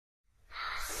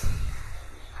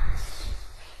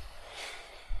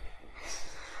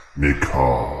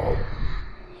Macabre.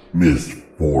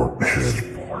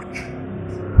 Misfortune.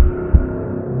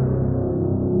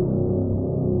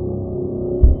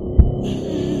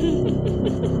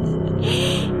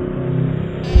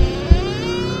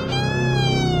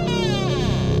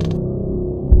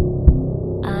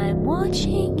 I'm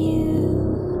watching you.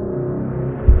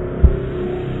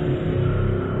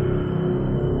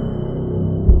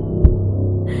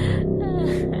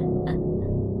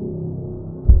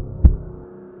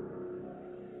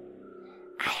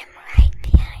 I am right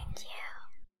behind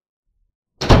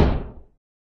you.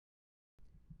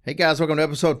 Hey guys, welcome to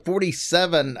episode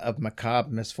 47 of Macabre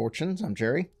Misfortunes. I'm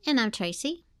Jerry. And I'm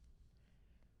Tracy.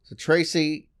 So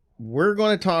Tracy, we're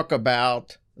going to talk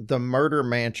about the murder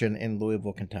mansion in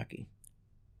Louisville, Kentucky.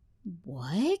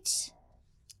 What?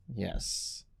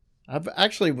 Yes. I've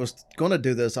actually was going to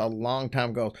do this a long time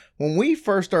ago. When we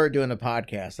first started doing the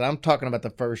podcast, and I'm talking about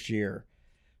the first year,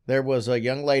 there was a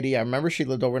young lady, I remember she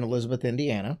lived over in Elizabeth,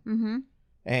 Indiana, Mm-hmm.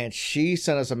 and she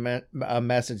sent us a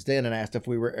message then and asked if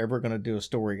we were ever going to do a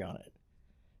story on it.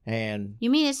 And You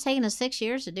mean it's taken us 6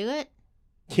 years to do it?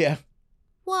 yeah.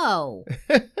 Whoa.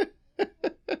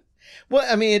 Well,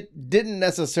 I mean, it didn't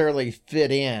necessarily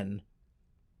fit in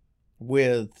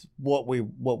with what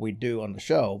we do on the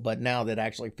show, but now that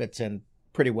actually fits in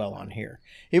pretty well on here.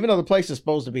 Even though the place is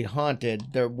supposed to be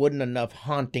haunted, there wasn't enough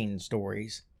haunting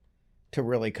stories to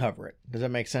really cover it. Does that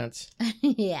make sense?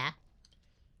 Yeah.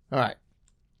 All right.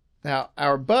 Now,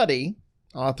 our buddy,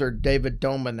 author David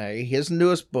Domine, his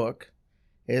newest book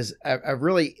is a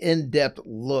really in-depth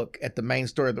look at the main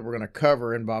story that we're going to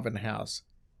cover involving the house.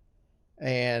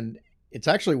 And it's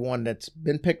actually one that's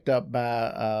been picked up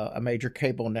by a major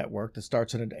cable network that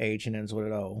starts with an H and ends with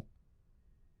an O.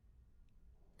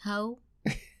 Ho.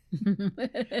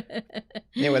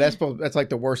 Anyway, that's like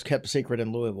the worst kept secret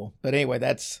in Louisville. But anyway,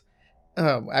 that's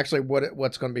actually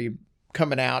what's going to be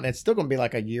coming out. And it's still going to be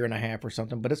like a year and a half or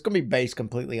something, but it's going to be based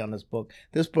completely on this book.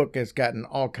 This book has gotten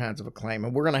all kinds of acclaim,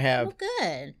 and we're going to have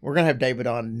good. David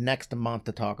on next month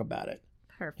to talk about it.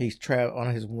 Perfect. He's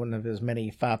on one of his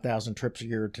many 5,000 trips a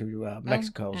year to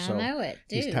Mexico, I so know it,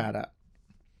 dude. he's tied up.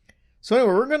 So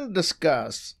anyway, we're going to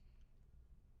discuss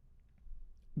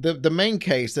the main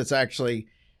case that's actually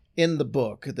in the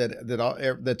book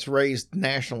that's raised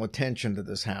national attention to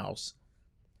this house.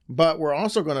 But we're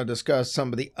also going to discuss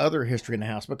some of the other history in the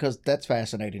house because that's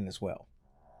fascinating as well.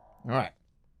 All right.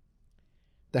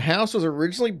 The house was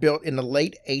originally built in the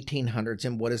late 1800s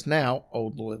in what is now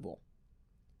Old Louisville.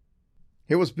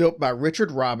 It was built by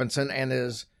Richard Robinson and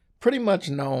is pretty much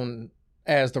known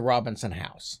as the Robinson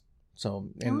House. So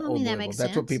in Old that Louisville, makes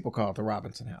that's what sense. people call it, the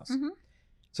Robinson House. Mm-hmm.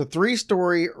 It's a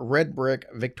 3-story red brick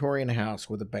Victorian house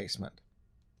with a basement.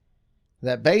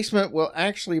 That basement will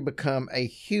actually become a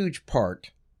huge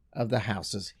part of the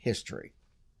house's history.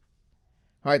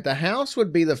 All right, the house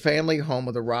would be the family home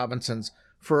of the Robinsons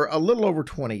for a little over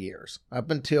 20 years, up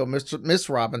until Miss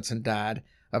Robinson died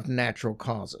of natural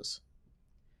causes.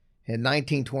 In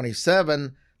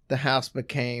 1927, the house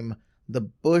became the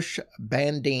Bush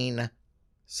Bandine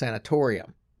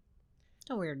Sanatorium. It's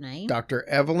a weird name. Dr.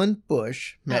 Evelyn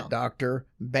Bush met Oh. Dr.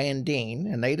 Bandine,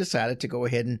 and they decided to go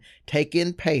ahead and take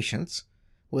in patients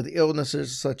with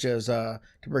illnesses such as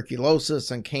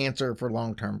tuberculosis and cancer for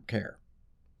long-term care.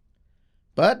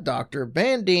 But Dr.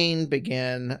 Bandine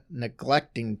began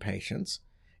neglecting patients,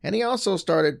 and he also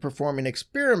started performing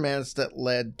experiments that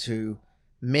led to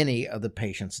many of the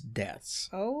patients' deaths.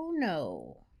 Oh,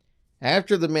 no.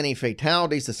 After the many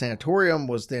fatalities, the sanatorium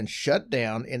was then shut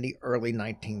down in the early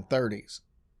 1930s.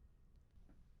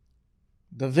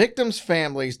 The victims'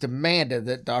 families demanded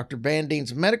that Dr.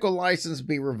 Bandine's medical license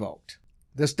be revoked.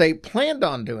 The state planned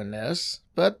on doing this,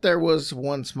 but there was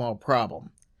one small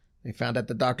problem. They found out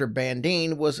that Dr.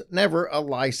 Bandine was never a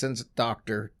licensed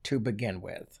doctor to begin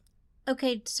with.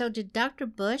 Okay, so did Dr.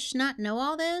 Bush not know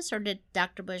all this, or did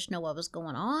Dr. Bush know what was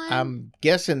going on? I'm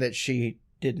guessing that she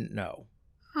didn't know.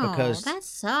 because- that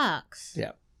sucks.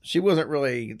 Yeah. She wasn't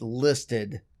really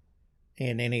listed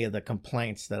in any of the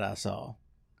complaints that I saw.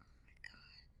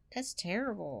 That's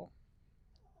terrible.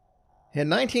 In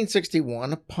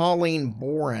 1961, Pauline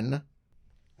Boren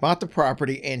bought the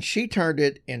property and she turned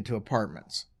it into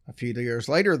apartments. A few years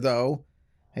later, though,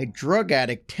 a drug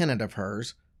addict tenant of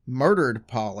hers murdered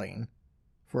Pauline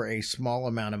for a small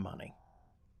amount of money.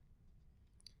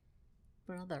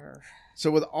 Brother. So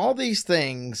with all these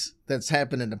things that's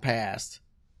happened in the past,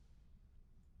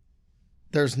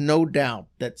 there's no doubt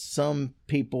that some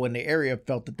people in the area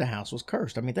felt that the house was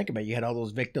cursed. I mean, think about it. You had all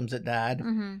those victims that died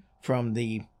Mm-hmm. from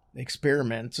the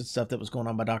experiments and stuff that was going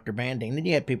on by Dr. Banding. Then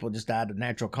you had people just died of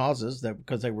natural causes that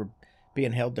because they were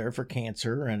being held there for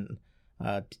cancer and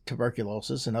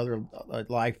tuberculosis and other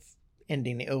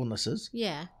life-ending illnesses.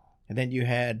 Yeah. And then you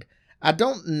had, I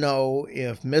don't know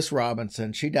if Miss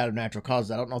Robinson, she died of natural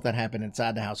causes. I don't know if that happened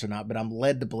inside the house or not, but I'm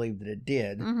led to believe that it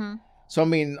did. Mm-hmm. So, I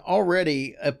mean,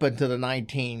 already up into the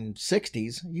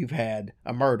 1960s, you've had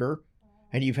a murder,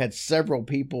 and you've had several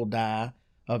people die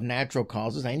of natural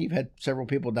causes, and you've had several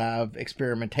people die of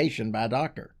experimentation by a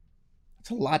doctor. It's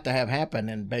a lot to have happen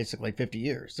in basically 50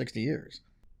 years, 60 years.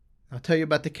 I'll tell you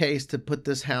about the case to put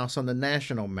this house on the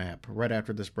national map right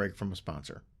after this break from a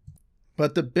sponsor.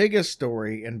 But the biggest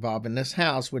story involving this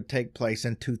house would take place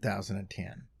in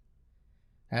 2010.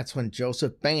 That's when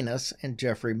Joseph Banas and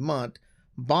Jeffrey Munt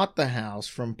bought the house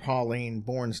from Pauline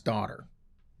Bourne's daughter.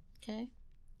 Okay.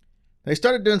 They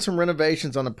started doing some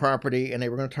renovations on the property, and they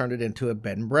were going to turn it into a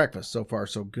bed and breakfast. So far,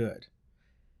 so good.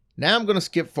 Now I'm going to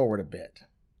skip forward a bit.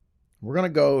 We're going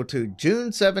to go to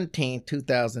June 17,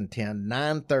 2010,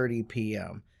 9:30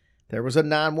 p.m. There was a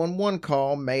 911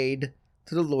 call made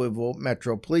to the Louisville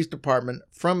Metro Police Department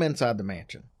from inside the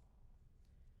mansion.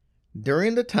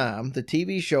 During the time, the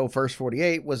TV show First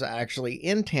 48 was actually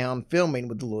in town filming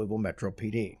with the Louisville Metro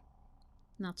PD.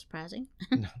 Not surprising.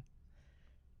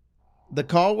 The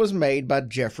call was made by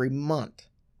Jeffrey Munt.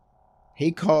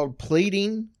 He called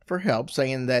pleading for help,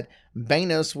 saying that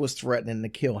Banas was threatening to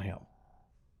kill him.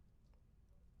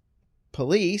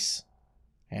 Police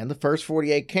and the First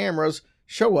 48 cameras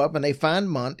show up, and they find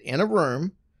Munt in a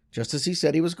room, just as he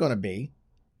said he was going to be,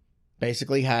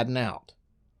 basically hiding out.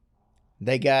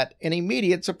 They got an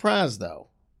immediate surprise, though,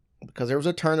 because there was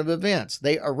a turn of events.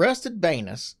 They arrested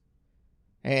Banas,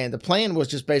 and the plan was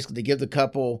just basically to give the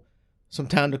couple some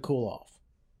time to cool off.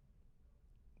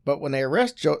 But when they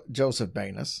arrest Joseph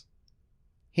Banas,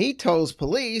 he tells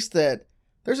police that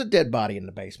there's a dead body in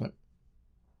the basement.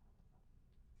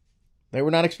 They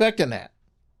were not expecting that.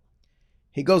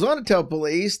 He goes on to tell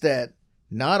police that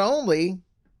not only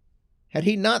had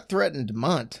he not threatened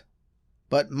Munt,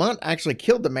 but Munt actually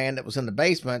killed the man that was in the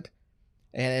basement,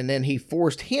 and then he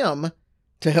forced him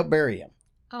to help bury him.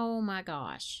 Oh my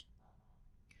gosh.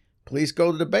 Police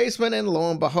go to the basement, and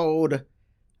lo and behold,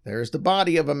 there's the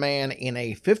body of a man in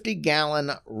a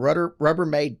 50-gallon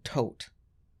Rubbermaid tote.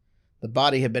 The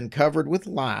body had been covered with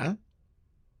lye,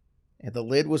 and the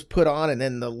lid was put on, and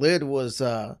then the lid was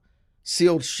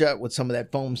sealed shut with some of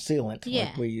that foam sealant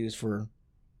like we use for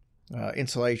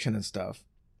insulation and stuff.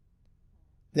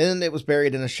 Then it was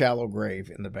buried in a shallow grave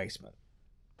in the basement.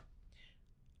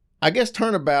 I guess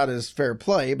turnabout is fair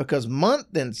play, because Munt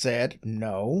then said,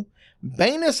 no,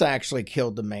 Banas actually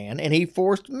killed the man, and he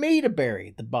forced me to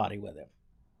bury the body with him.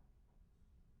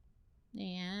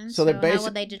 And so how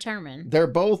would they determine? They're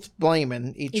both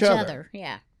blaming each other.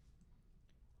 Yeah.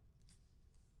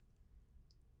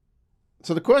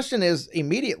 So the question is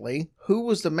immediately, who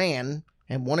was the man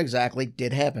and what exactly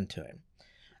did happen to him?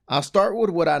 I'll start with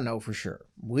what I know for sure.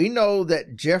 We know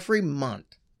that Jeffrey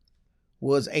Munt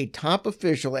was a top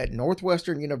official at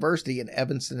Northwestern University in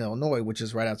Evanston, Illinois, which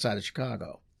is right outside of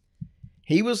Chicago.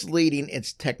 He was leading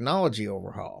its technology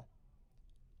overhaul.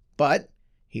 But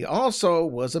he also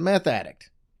was a meth addict,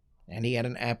 and he had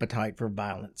an appetite for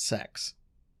violent sex.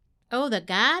 Oh, that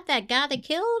guy they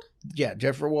killed? Yeah,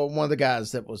 Jeffrey, well, one of the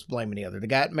guys that was blaming the other. The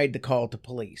guy that made the call to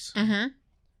police. Uh-huh.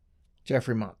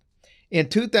 Jeffrey Munt. In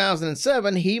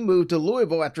 2007, he moved to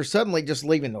Louisville after suddenly just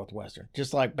leaving Northwestern.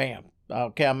 Just like, bam.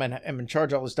 Okay, I'm in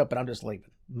charge of all this stuff, but I'm just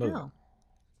leaving. Moving. Oh.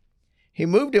 He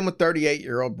moved in with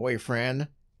 38-year-old boyfriend,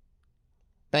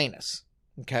 Banas.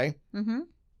 Okay? Mm-hmm.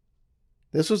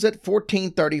 This was at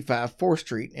 1435 4th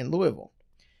Street in Louisville.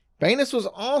 Banas was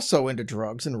also into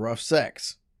drugs and rough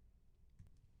sex.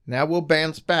 Now we'll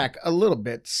bounce back a little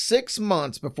bit, 6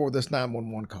 months before this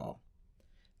 911 call.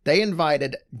 They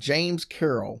invited James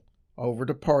Carroll over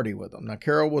to party with them. Now,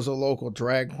 Carroll was a local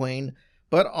drag queen,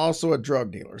 but also a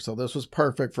drug dealer, so this was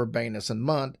perfect for Banas and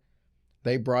Munt.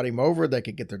 They brought him over, they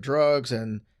could get their drugs,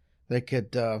 and they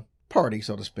could party,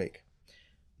 so to speak.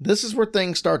 This is where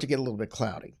things start to get a little bit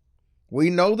cloudy. We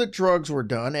know that drugs were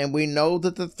done, and we know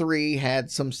that the three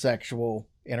had some sexual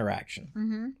interaction.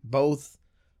 Mm-hmm. Both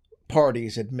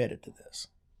parties admitted to this.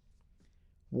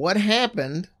 What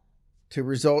happened to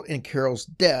result in Carroll's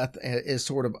death is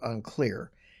sort of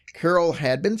unclear. Carroll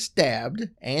had been stabbed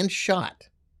and shot.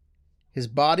 His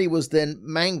body was then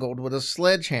mangled with a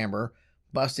sledgehammer,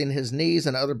 busting his knees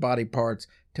and other body parts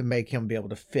to make him be able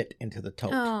to fit into the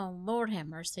tote. Oh, Lord have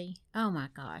mercy. Oh, my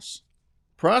gosh.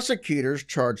 Prosecutors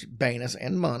charged Banas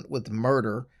and Munt with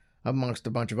murder, amongst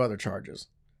a bunch of other charges.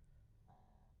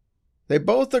 They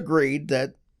both agreed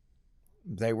that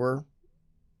they were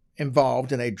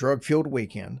involved in a drug-fueled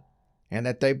weekend and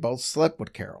that they both slept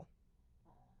with Carroll.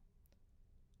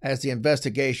 As the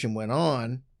investigation went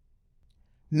on,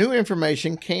 new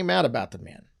information came out about the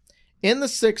men. In the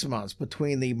 6 months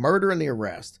between the murder and the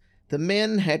arrest, the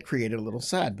men had created a little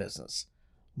side business.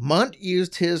 Munt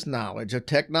used his knowledge of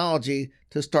technology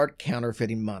to start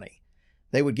counterfeiting money.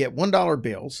 They would get $1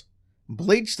 bills,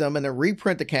 bleach them, and then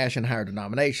reprint the cash in higher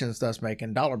denominations, thus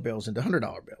making dollar bills into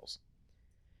 $100 bills.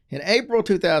 In April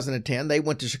 2010, they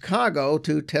went to Chicago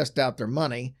to test out their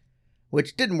money,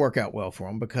 which didn't work out well for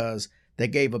them because they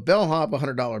gave a bellhop a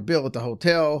 $100 bill at the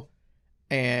hotel,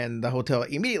 and the hotel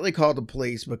immediately called the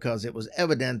police because it was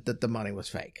evident that the money was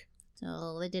fake.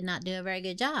 So they did not do a very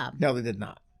good job. No, they did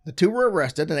not. The two were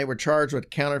arrested, and they were charged with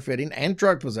counterfeiting and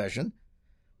drug possession,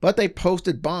 but they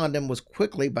posted bond and was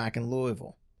quickly back in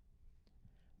Louisville.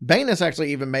 Banus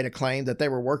actually even made a claim that they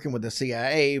were working with the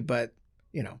CIA, but,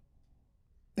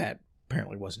 that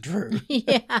apparently wasn't true.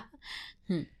 Yeah.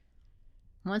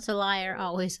 Once a liar,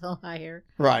 always a liar.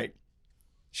 Right.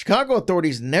 Chicago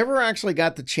authorities never actually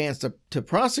got the chance to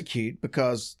prosecute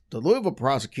because the Louisville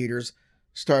prosecutors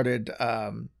started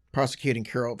prosecuting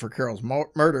Carol for Carol's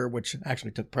murder, which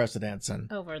actually took precedence.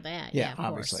 And over that, yeah, of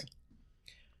obviously. course.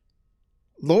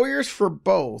 Lawyers for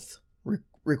both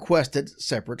requested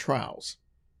separate trials.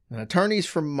 And attorneys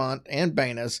for Munt and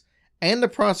Banus and the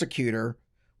prosecutor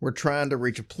were trying to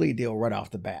reach a plea deal right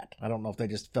off the bat. I don't know if they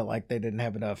just felt like they didn't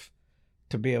have enough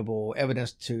to be able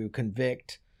evidence to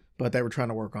convict, but they were trying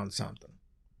to work on something.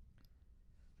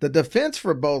 The defense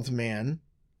for both men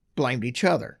blamed each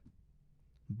other.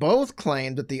 Both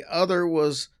claimed that the other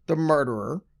was the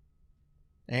murderer,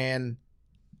 and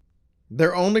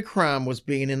their only crime was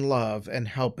being in love and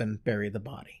helping bury the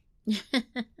body.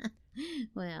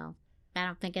 Well, I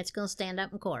don't think it's going to stand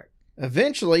up in court.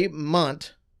 Eventually,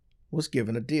 Munt was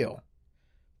given a deal.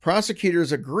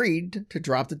 Prosecutors agreed to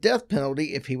drop the death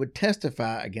penalty if he would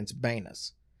testify against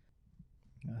Banus.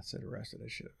 I said arrested. I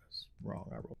should have. That's wrong.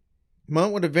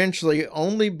 Munt would eventually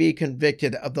only be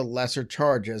convicted of the lesser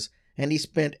charges, and he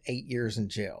spent 8 years in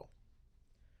jail.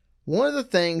 One of the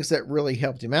things that really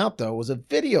helped him out, though, was a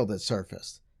video that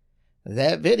surfaced.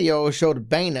 That video showed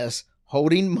Banus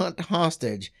holding Munt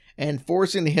hostage and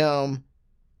forcing him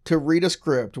to read a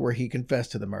script where he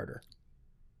confessed to the murder.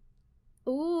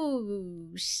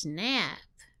 Ooh, snap.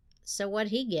 So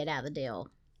what'd he get out of the deal?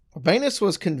 Banus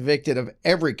was convicted of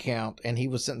every count, and he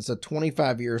was sentenced to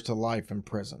 25 years to life in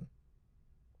prison.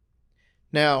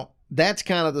 Now, that's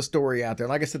kind of the story out there.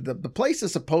 Like I said, the place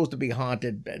is supposed to be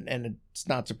haunted, and it's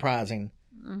not surprising.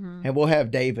 Mm-hmm. And we'll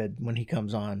have David, when he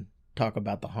comes on, talk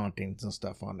about the hauntings and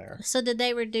stuff on there. So did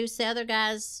they reduce the other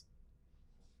guy's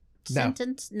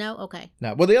sentence? No? Okay.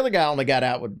 No. Well, the other guy only got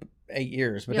out with 8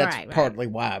 years, but You're that's right. partly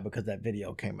why, because that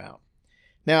video came out.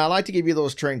 Now, I like to give you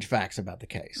those strange facts about the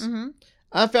case. Mm-hmm.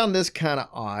 I found this kind of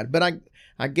odd, but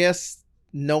I guess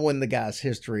knowing the guy's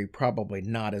history, probably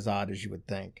not as odd as you would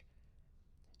think.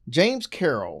 James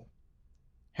Carroll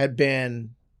had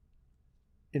been,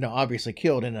 obviously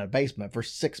killed in a basement for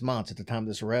 6 months at the time of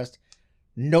this arrest.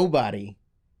 Nobody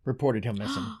reported him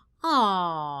missing.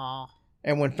 Aww.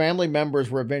 And when family members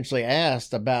were eventually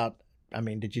asked about,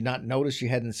 did you not notice you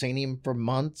hadn't seen him for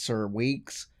months or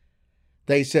weeks?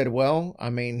 They said, well,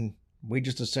 we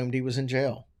just assumed he was in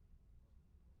jail.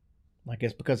 I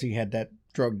guess because he had that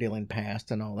drug dealing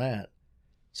past and all that.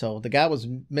 So the guy was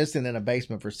missing in a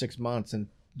basement for 6 months, and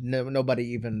nobody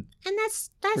even. And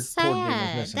that's reported him as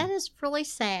sad. missing. That is really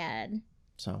sad.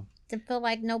 So. To feel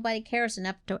like nobody cares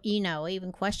enough to,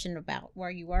 even question about where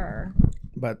you were.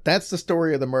 But that's the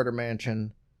story of the Murder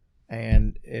Mansion.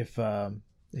 And if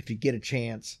you get a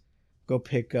chance, go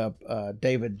pick up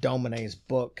David Domine's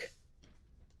book.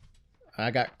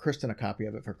 I got Kristen a copy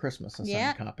of it for Christmas, a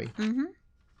signed copy. Mm-hmm.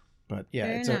 But yeah,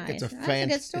 Very it's nice. a That's a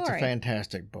good story.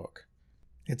 fantastic book.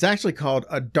 It's actually called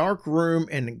A Dark Room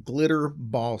in Glitter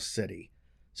Ball City.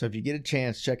 So if you get a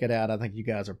chance, check it out. I think you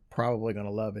guys are probably going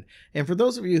to love it. And for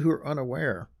those of you who are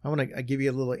unaware, I want to give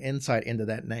you a little insight into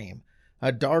that name.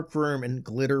 A Dark Room in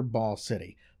Glitter Ball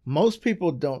City. Most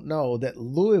people don't know that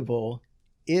Louisville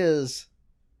is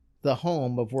the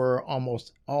home of where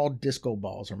almost all disco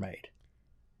balls are made.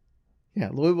 Yeah,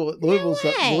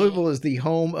 Louisville is the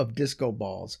home of disco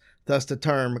balls, thus the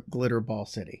term Glitter Ball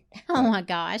City. Oh my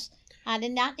gosh. I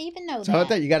did not even know So that. I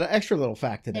thought you got an extra little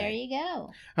fact today. There you go.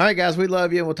 All right, guys, we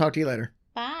love you, and we'll talk to you later.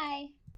 Bye.